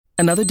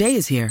Another day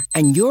is here,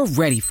 and you're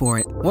ready for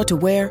it. What to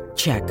wear?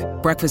 Check.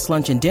 Breakfast,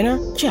 lunch, and dinner?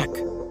 Check.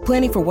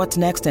 Planning for what's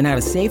next and how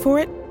to save for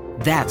it?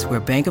 That's where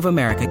Bank of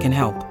America can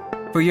help.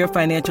 For your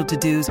financial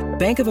to-dos,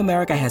 Bank of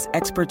America has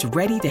experts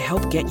ready to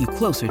help get you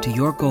closer to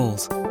your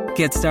goals.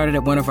 Get started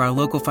at one of our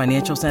local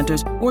financial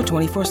centers or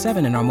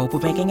 24/7 in our mobile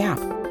banking app.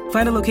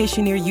 Find a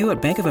location near you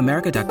at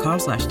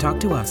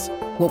bankofamerica.com/talktous.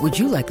 What would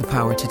you like the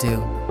power to do?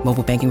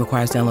 Mobile banking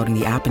requires downloading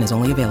the app and is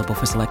only available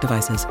for select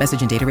devices.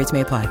 Message and data rates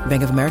may apply.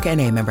 Bank of America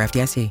N.A., member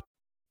FDIC.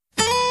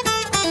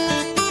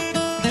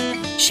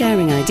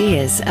 Sharing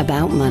ideas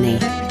about money.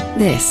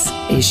 This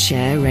is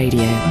Share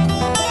Radio.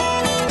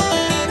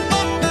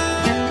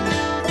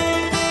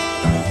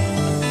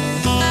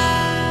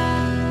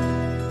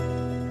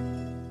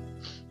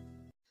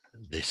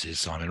 This is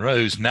Simon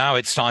Rose. Now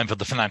it's time for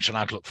the Financial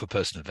Outlook for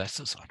Personal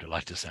Investors. I'm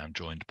delighted to say I'm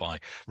joined by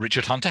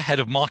Richard Hunter, Head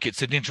of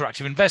Markets at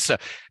Interactive Investor.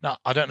 Now,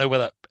 I don't know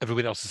whether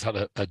everybody else has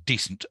had a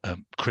decent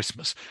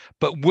Christmas,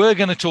 but we're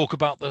going to talk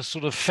about the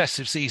sort of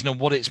festive season and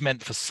what it's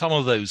meant for some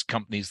of those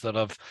companies that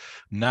have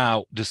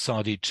now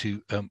decided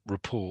to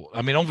report.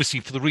 I mean, obviously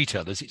for the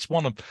retailers, it's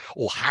one of,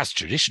 or has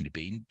traditionally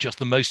been, just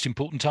the most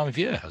important time of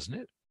year, hasn't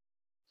it?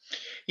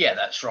 Yeah,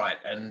 that's right.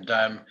 And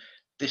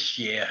this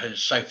year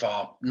has so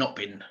far not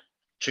been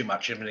too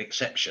much of an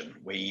exception.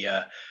 We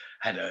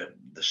had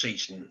the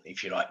season,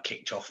 if you like,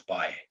 kicked off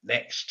by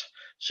Next,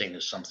 seen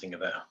as something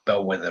of a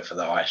bellwether for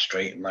the high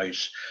street, and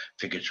those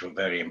figures were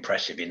very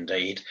impressive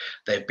indeed.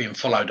 They've been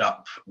followed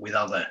up with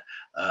other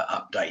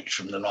updates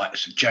from the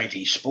likes of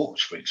JD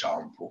Sports, for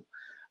example,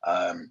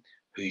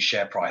 whose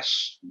share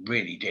price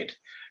really did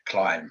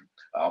climb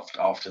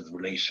after the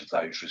release of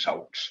those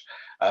results.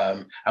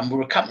 And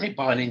were accompanied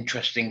by an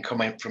interesting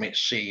comment from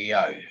its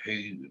CEO,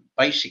 who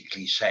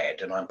basically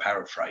said, and I'm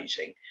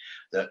paraphrasing,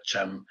 that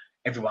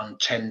everyone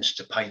tends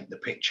to paint the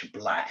picture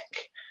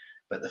black,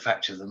 but the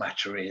fact of the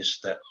matter is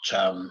that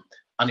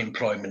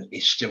unemployment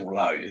is still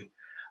low,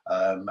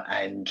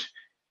 and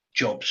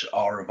jobs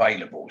are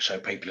available, so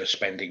people are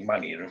spending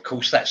money. And of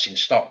course, that's in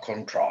stark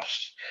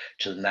contrast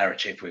to the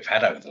narrative we've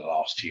had over the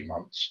last few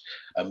months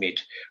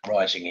amid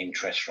rising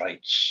interest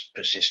rates,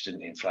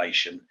 persistent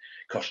inflation,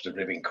 cost of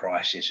living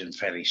crisis, and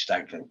fairly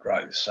stagnant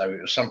growth. So it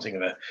was something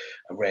of a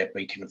rare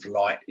beacon of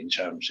light in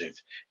terms of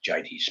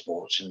JD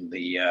Sports, and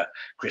the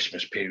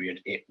Christmas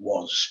period it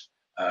was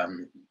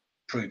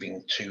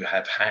proving to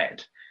have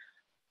had.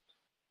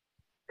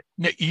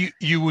 Now,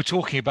 you were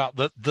talking about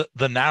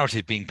the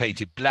narrative being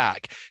painted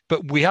black,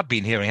 but we have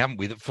been hearing, haven't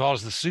we, that as far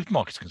as the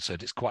supermarket is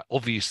concerned, it's quite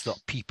obvious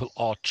that people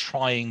are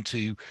trying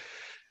to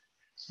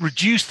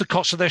reduce the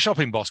cost of their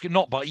shopping basket,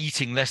 not by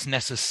eating less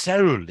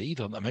necessarily,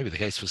 though that may be the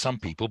case for some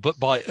people, but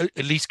by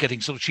at least getting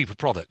sort of cheaper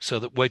products, so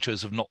that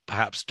Waitrose have not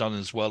perhaps done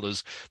as well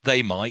as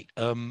they might.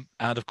 And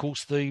of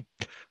course, the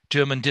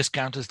German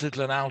discounters,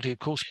 Lidl and Aldi, of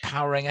course,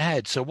 powering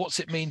ahead. So what's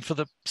it mean for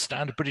the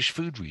standard British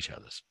food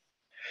retailers?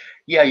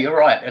 Yeah, you're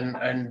right.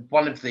 And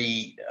one of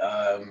the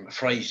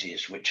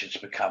phrases which has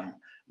become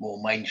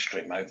more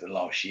mainstream over the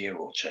last year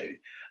or two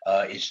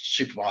is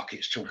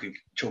supermarkets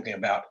talking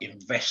about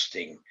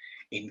investing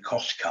in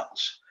cost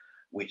cuts,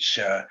 which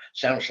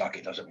sounds like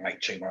it doesn't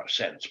make too much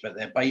sense. But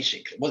they're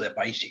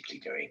basically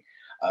doing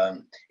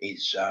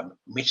is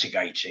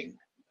mitigating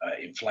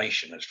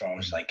inflation as far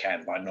as they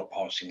can by not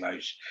passing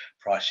those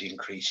price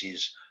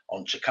increases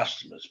on to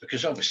customers.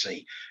 Because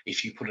obviously,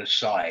 if you put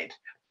aside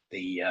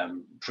the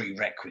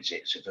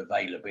prerequisites of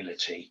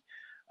availability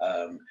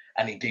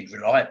and indeed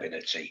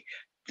reliability,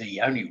 the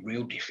only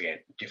real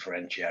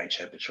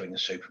differentiator between the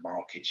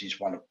supermarkets is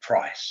one of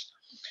price.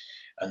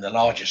 And the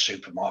larger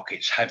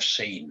supermarkets have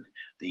seen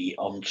the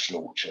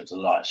onslaught of the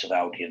likes of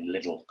Aldi and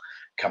Lidl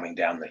coming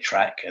down the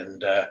track.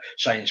 And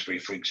Sainsbury,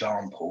 for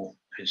example,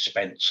 has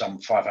spent some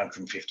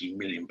 £550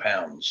 million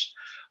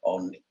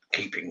on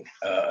keeping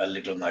a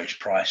lid on those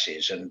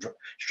prices, and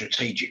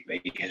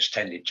strategically has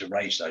tended to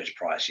raise those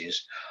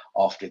prices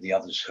after the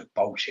others have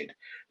bolted.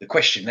 The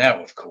question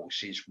now, of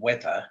course, is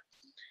whether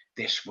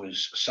this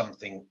was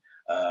something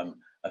of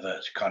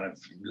a kind of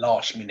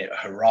last minute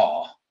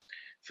hurrah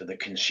for the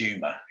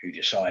consumer who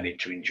decided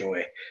to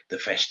enjoy the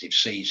festive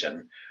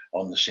season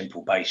on the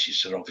simple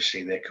basis that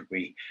obviously there could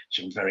be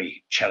some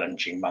very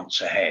challenging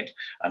months ahead.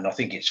 And I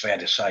think it's fair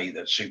to say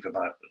that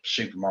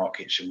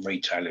supermarkets and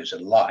retailers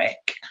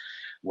alike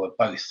were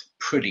both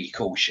pretty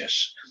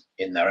cautious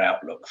in their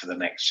outlook for the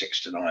next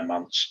 6 to 9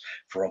 months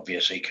for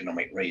obvious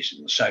economic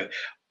reasons. So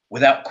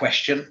without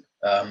question,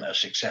 a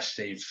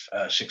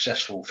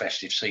successful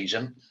festive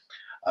season,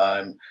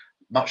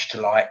 much to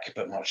like,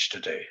 but much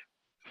to do.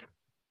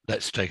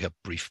 Let's take a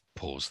brief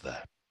pause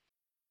there.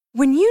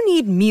 When you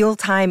need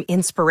mealtime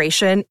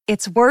inspiration,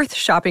 it's worth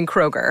shopping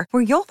Kroger,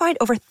 where you'll find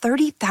over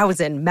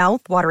 30,000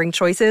 mouth-watering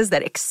choices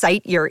that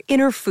excite your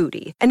inner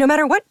foodie. And no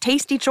matter what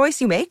tasty choice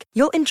you make,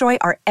 you'll enjoy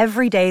our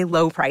everyday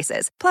low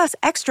prices, plus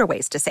extra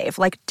ways to save,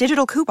 like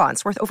digital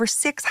coupons worth over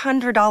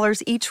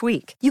 $600 each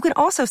week. You can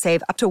also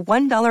save up to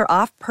 $1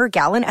 off per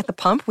gallon at the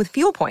pump with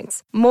fuel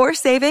points. More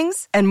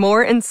savings and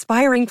more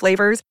inspiring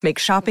flavors make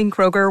shopping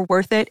Kroger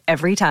worth it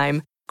every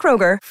time.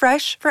 Kroger,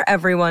 fresh for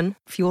everyone.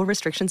 Fuel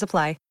restrictions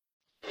apply.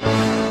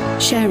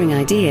 Sharing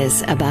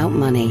ideas about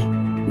money.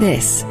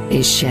 This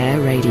is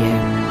Share Radio.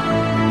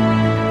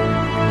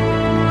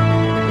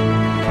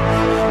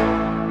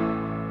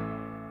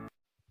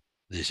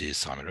 This is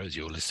Simon Rose.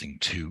 You're listening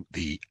to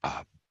the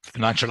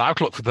Financial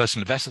Outlook for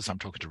Personal Investors. I'm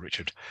talking to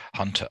Richard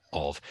Hunter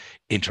of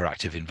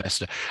Interactive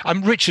Investor.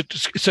 Richard,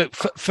 so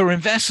for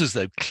investors,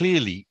 though,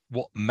 clearly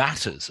what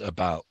matters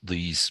about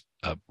these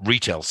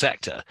retail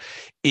sector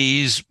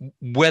is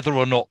whether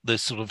or not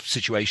this sort of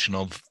situation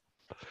of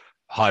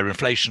higher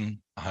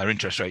inflation, higher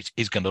interest rates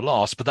is going to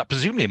last, but that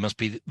presumably must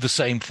be the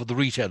same for the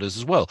retailers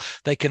as well.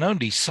 They can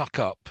only suck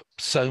up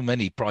so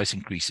many price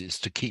increases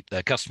to keep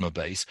their customer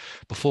base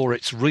before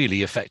it's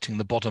really affecting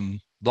the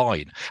bottom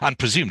line, and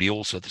presumably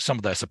also some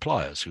of their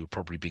suppliers who are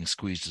probably being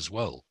squeezed as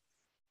well.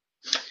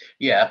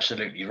 Yeah,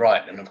 absolutely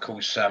right. And of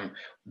course,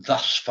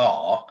 thus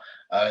far,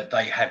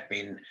 they have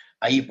been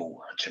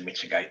able to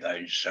mitigate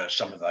those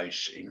some of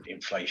those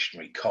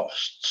inflationary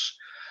costs.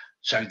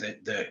 So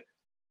that the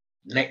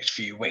next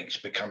few weeks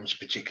becomes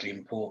particularly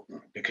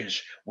important because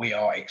we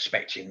are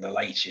expecting the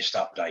latest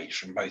updates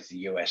from both the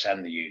US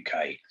and the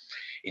UK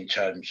in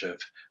terms of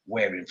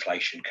where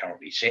inflation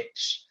currently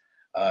sits.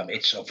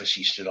 It's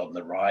obviously still on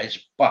the rise,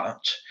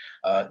 but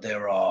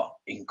there are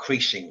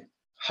increasing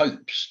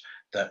hopes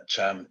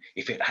that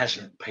if it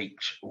hasn't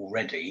peaked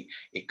already,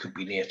 it could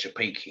be near to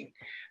peaking.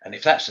 And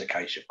if that's the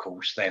case, of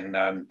course, then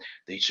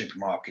the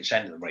supermarkets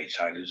and the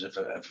retailers have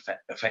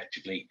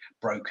effectively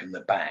broken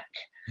the back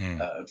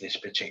of this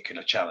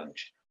particular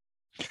challenge.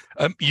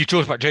 You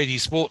talked about JD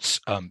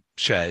Sports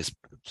shares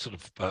sort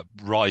of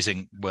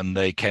rising when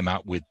they came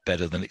out with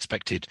better than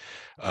expected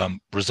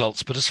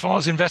results. But as far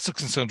as investors are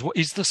concerned, what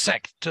is the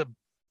sector,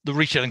 the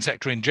retailing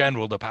sector in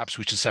general, that perhaps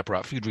we should separate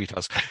out food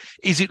retailers,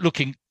 is it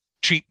looking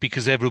cheap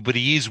because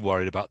everybody is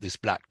worried about this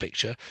black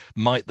picture?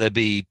 Might there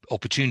be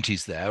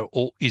opportunities there,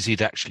 or is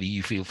it actually,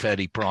 you feel,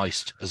 fairly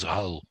priced as a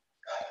whole?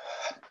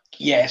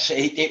 Yes,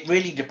 it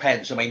really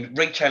depends. I mean,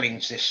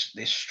 retailing's this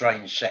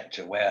strange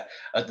sector where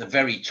at the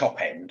very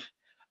top end,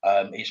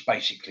 it's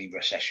basically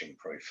recession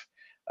proof.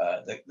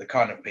 The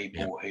kind of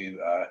people who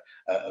are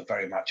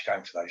very much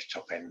going for those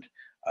top end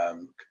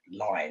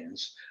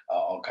lines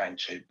are going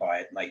to,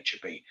 by nature,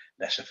 be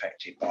less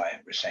affected by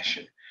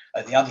recession.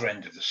 At the other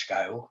end of the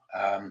scale,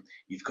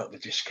 you've got the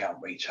discount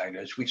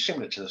retailers, which,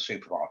 similar to the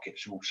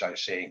supermarkets, are also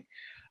seeing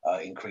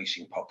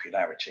increasing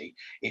popularity.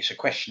 It's a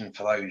question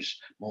for those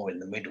more in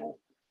the middle,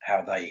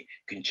 how they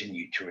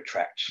continue to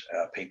attract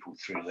people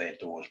through their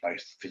doors,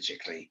 both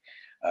physically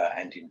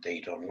and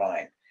indeed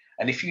online.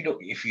 And if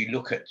you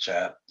look at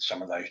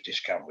some of those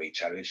discount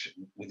retailers,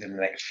 within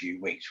the next few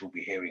weeks, we'll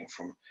be hearing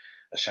from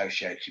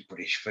Associated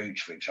British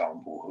Foods, for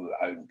example, who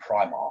own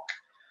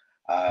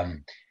Primark.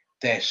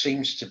 There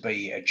seems to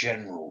be a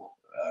general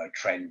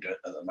trend at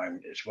the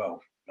moment as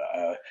well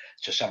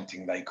to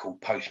something they call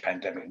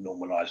post-pandemic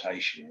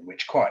normalization,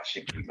 which quite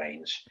simply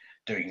means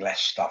doing less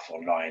stuff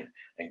online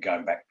and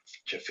going back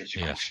to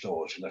physical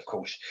stores. And of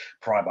course,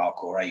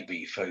 Primark or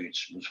AB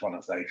Foods was one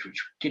of those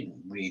which didn't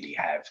really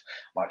have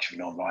much of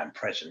an online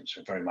presence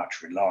and very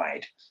much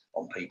relied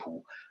on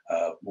people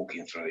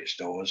walking through its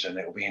doors. And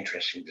it'll be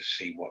interesting to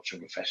see what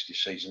sort of festive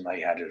season they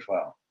had as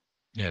well.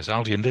 Yes,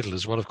 Aldi and Lidl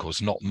as well, of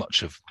course,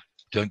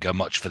 don't go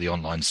much for the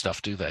online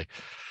stuff, do they?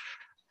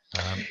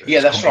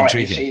 Yeah, that's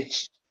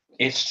right.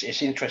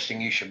 It's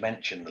interesting you should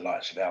mention the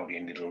likes of Aldi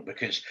and Lidl,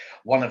 because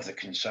one of the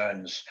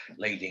concerns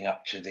leading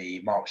up to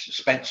the Marks and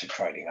Spencer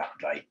trading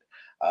update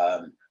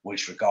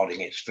was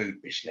regarding its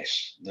food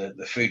business.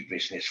 The food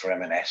business for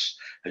M&S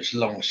has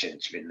long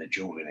since been the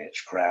jewel in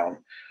its crown,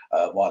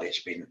 while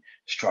it's been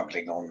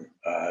struggling on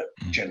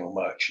general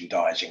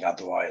merchandising,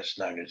 otherwise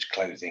known as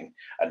clothing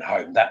and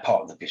home. That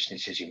part of the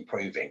business is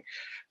improving.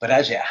 But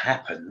as it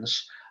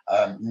happens,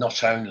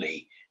 not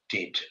only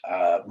did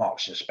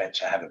Marks and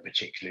Spencer have a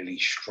particularly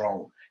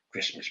strong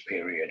Christmas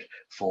period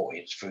for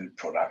its food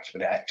products,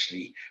 but it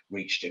actually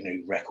reached a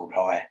new record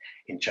high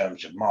in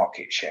terms of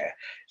market share.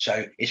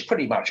 So it's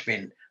pretty much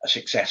been a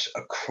success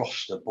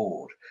across the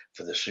board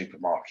for the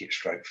supermarket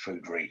stroke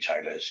food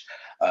retailers.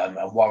 And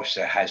whilst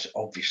there has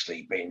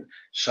obviously been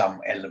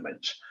some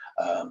element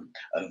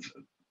of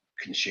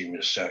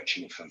consumers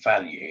searching for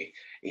value,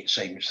 it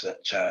seems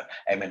that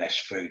M&S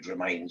Food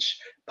remains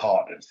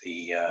part of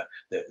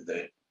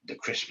the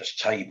Christmas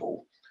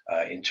table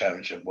in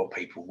terms of what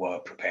people were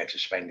prepared to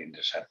spend in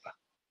December.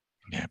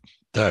 Yeah,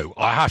 though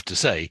I have to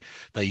say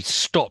they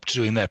stopped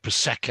doing their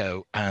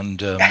Prosecco and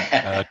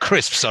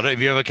crisps. I don't know if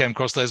you ever came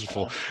across those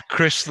before.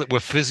 Crisps that were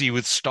fizzy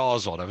with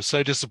stars on. I was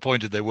so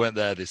disappointed they weren't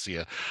there this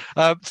year.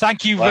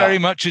 Thank you very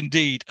much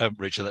indeed,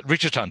 Richard.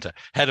 Richard Hunter,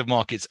 Head of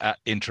Markets at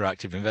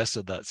Interactive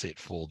Investor. That's it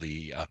for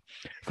the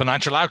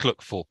Financial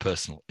Outlook for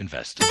Personal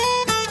Investors.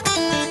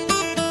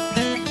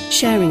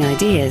 Sharing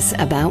ideas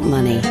about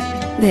money.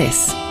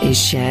 This is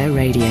Share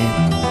Radio.